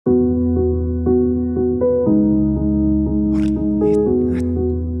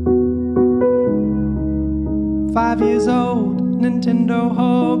Nintendo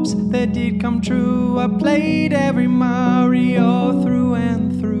hopes that did come true. I played every Mario through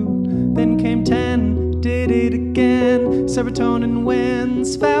and through. Then came 10, did it again. Serotonin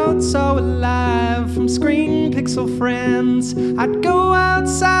wins, felt so alive from screen pixel friends. I'd go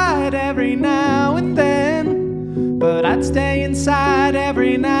outside every now and then, but I'd stay inside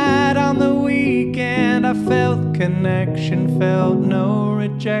every night on the weekend. I felt connection, felt no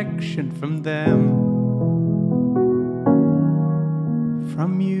rejection from them.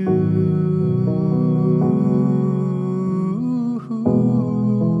 From you.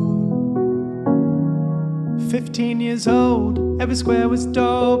 15 years old, every square was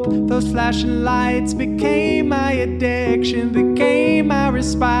dope. Those flashing lights became my addiction, became my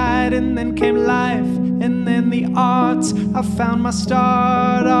respite. And then came life, and then the arts. I found my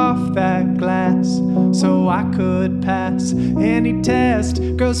start off that glass, so I could pass any test.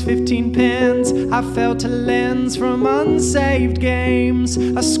 Girls 15 pins, I felt a lens from unsaved games.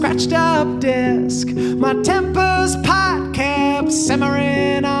 A scratched up disc, my temper's pot kept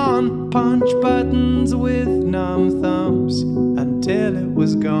simmering on. Punch buttons with numb thumbs until it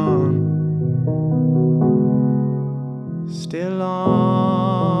was gone. Still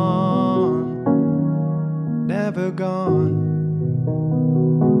on, never gone.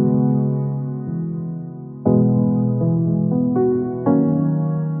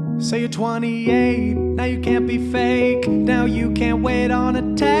 So you're 28, now you can't be fake. Now you can't wait on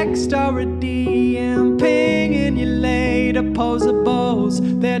a text or a DM. Pinging you late, opposables,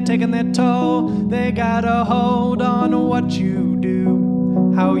 they're taking their toll. They got a hold on what you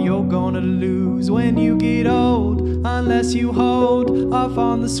do, how you're gonna lose when you get old. Unless you hold off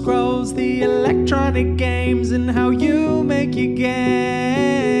on the scrolls, the electronic games, and how you make your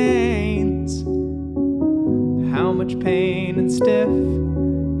gains. How much pain and stiff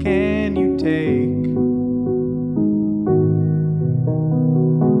can you take?